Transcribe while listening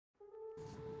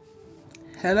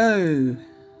Hello!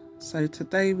 So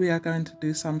today we are going to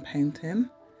do some painting.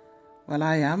 Well,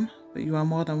 I am, but you are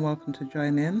more than welcome to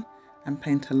join in and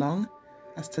paint along,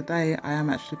 as today I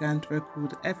am actually going to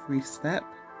record every step,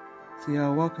 so you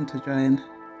are welcome to join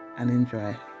and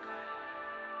enjoy.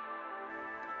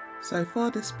 So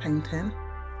for this painting,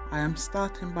 I am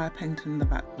starting by painting the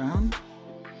background.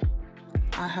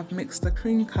 I have mixed a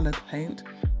cream coloured paint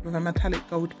with a metallic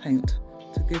gold paint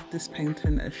to give this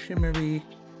painting a shimmery,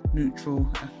 neutral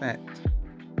effect.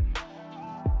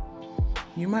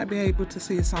 You might be able to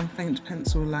see some faint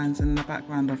pencil lines in the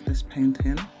background of this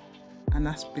painting, and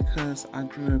that's because I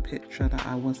drew a picture that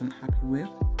I wasn't happy with.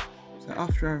 So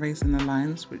after erasing the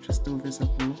lines, which are still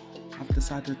visible, I've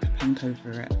decided to paint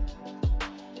over it.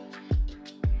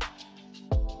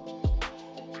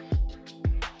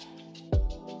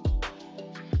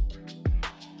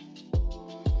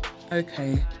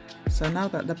 Okay, so now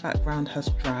that the background has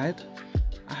dried,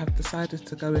 I have decided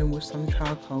to go in with some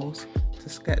charcoals to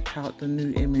sketch out the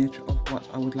new image of what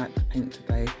I would like to paint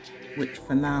today, which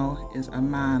for now is a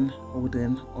man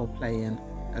holding or playing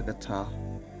a guitar.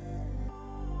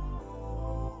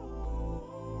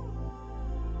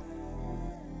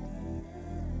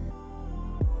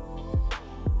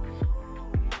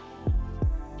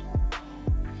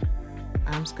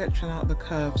 I'm sketching out the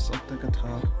curves of the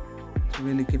guitar to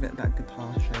really give it that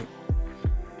guitar shape.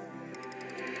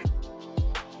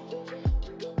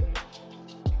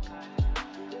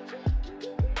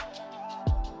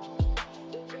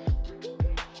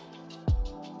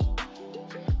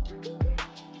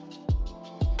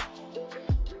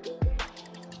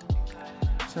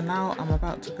 So now I'm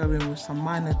about to go in with some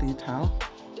minor detail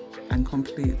and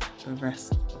complete the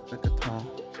rest of the guitar.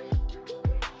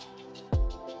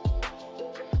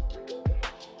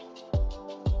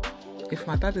 If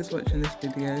my dad is watching this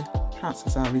video,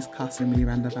 chances are he's cussing me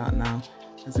round about now,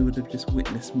 as he would have just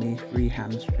witnessed me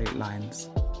freehand straight lines.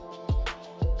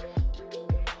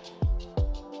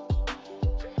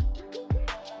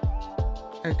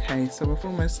 Okay, so we've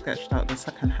almost sketched out the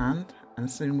second hand, and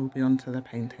soon we'll be on to the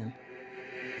painting.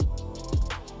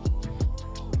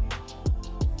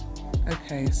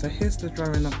 Okay, so here's the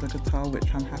drawing of the guitar,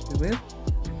 which I'm happy with.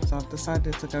 So I've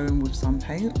decided to go in with some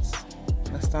paints.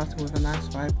 We're starting with a nice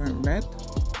vibrant red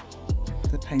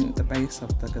to paint the base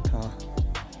of the guitar.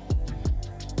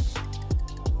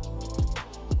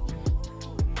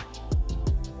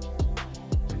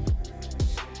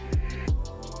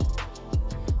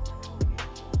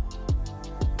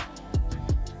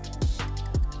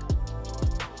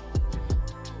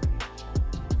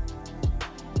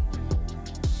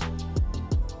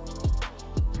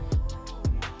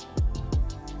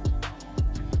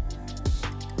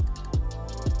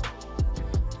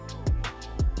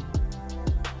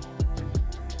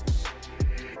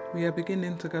 We are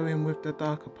beginning to go in with the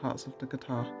darker parts of the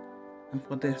guitar, and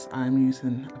for this I am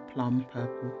using a plum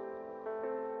purple.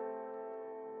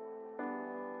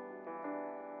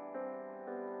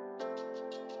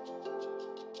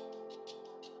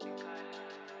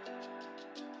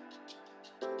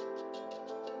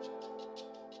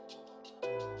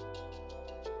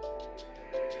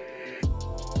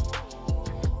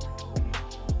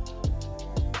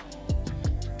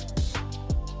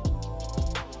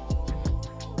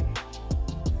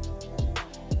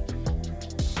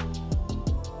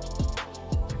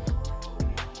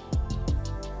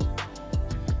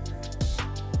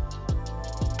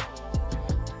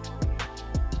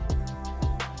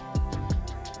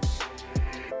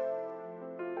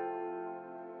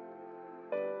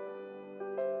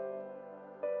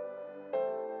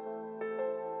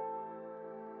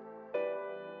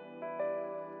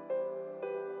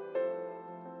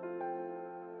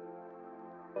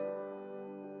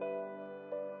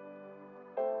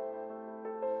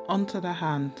 Onto the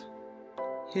hand.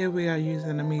 Here we are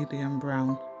using a medium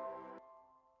brown.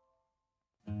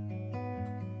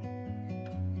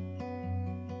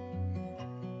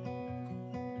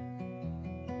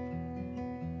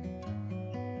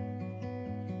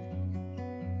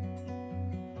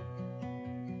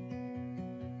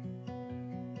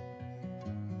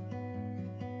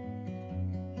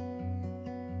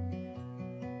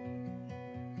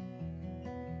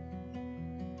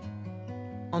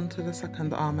 Onto the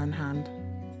second arm and hand.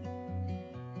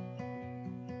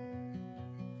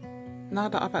 Now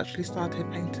that I've actually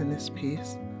started painting this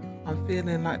piece, I'm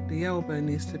feeling like the elbow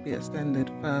needs to be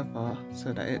extended further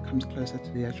so that it comes closer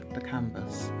to the edge of the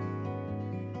canvas.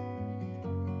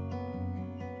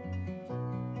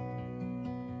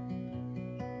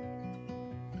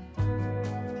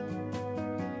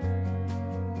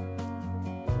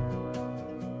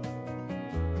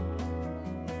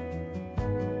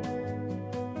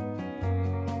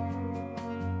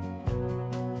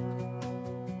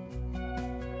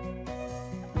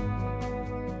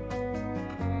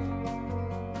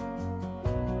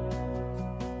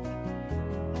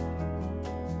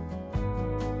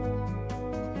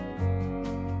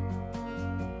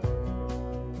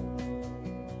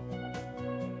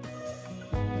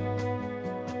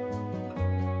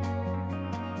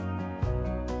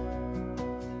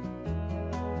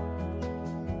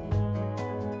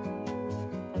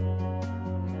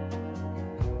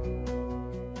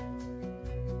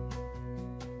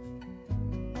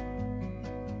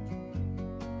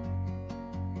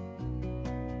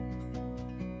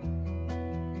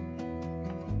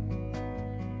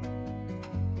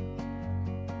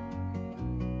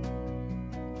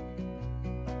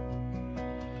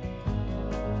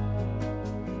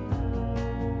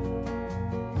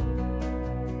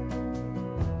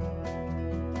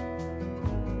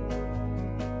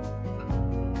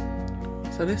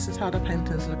 So this is how the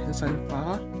painting's looking so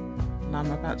far, and I'm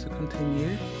about to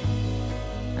continue.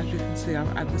 As you can see,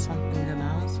 I've added some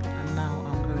fingernails, and now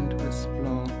I'm going to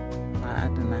explore by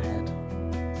adding a head.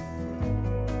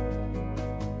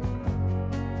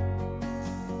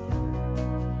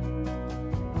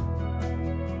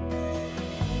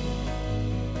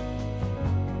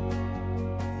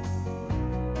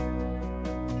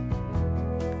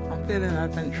 I'm feeling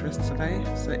adventurous today,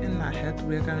 so in that head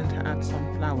we're going to add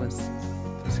some flowers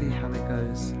to see how it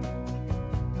goes.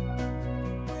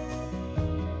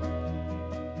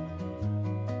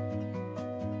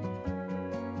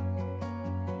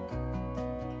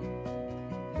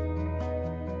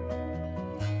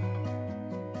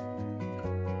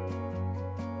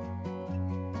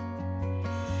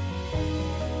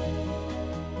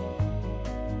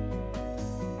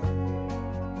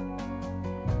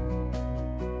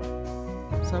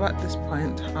 So at this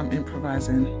point I'm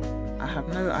improvising. I have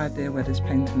no idea where this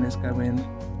painting is going.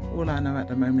 All I know at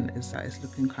the moment is that it's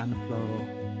looking kind of floral.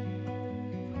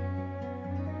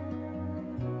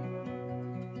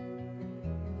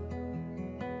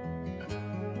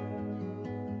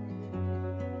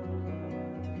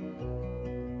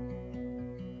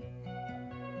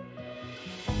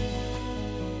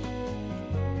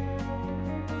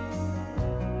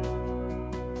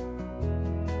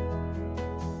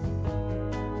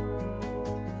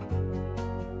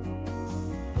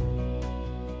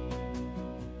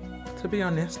 To be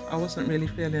honest, I wasn't really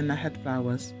feeling the head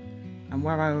flowers, and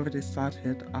where I already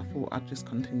started, I thought I'd just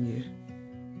continue.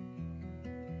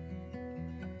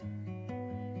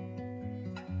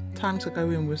 Time to go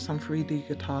in with some 3D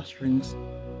guitar strings.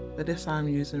 For this I'm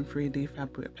using 3D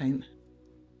fabric paint.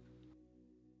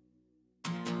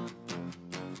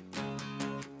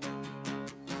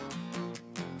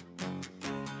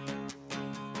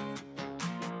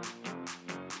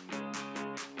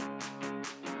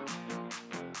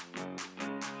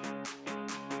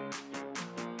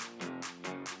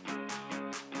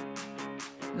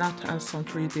 Now to add some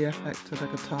 3D effect to the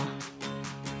guitar.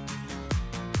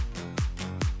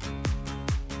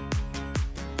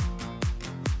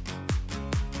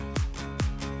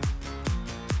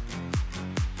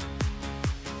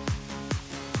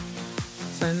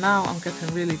 So now I'm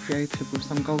getting really creative with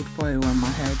some gold foil on my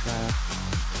hairdryer.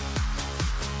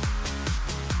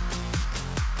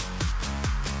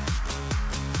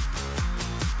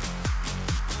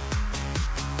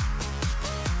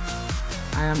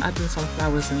 I am adding some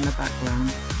flowers in the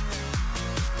background.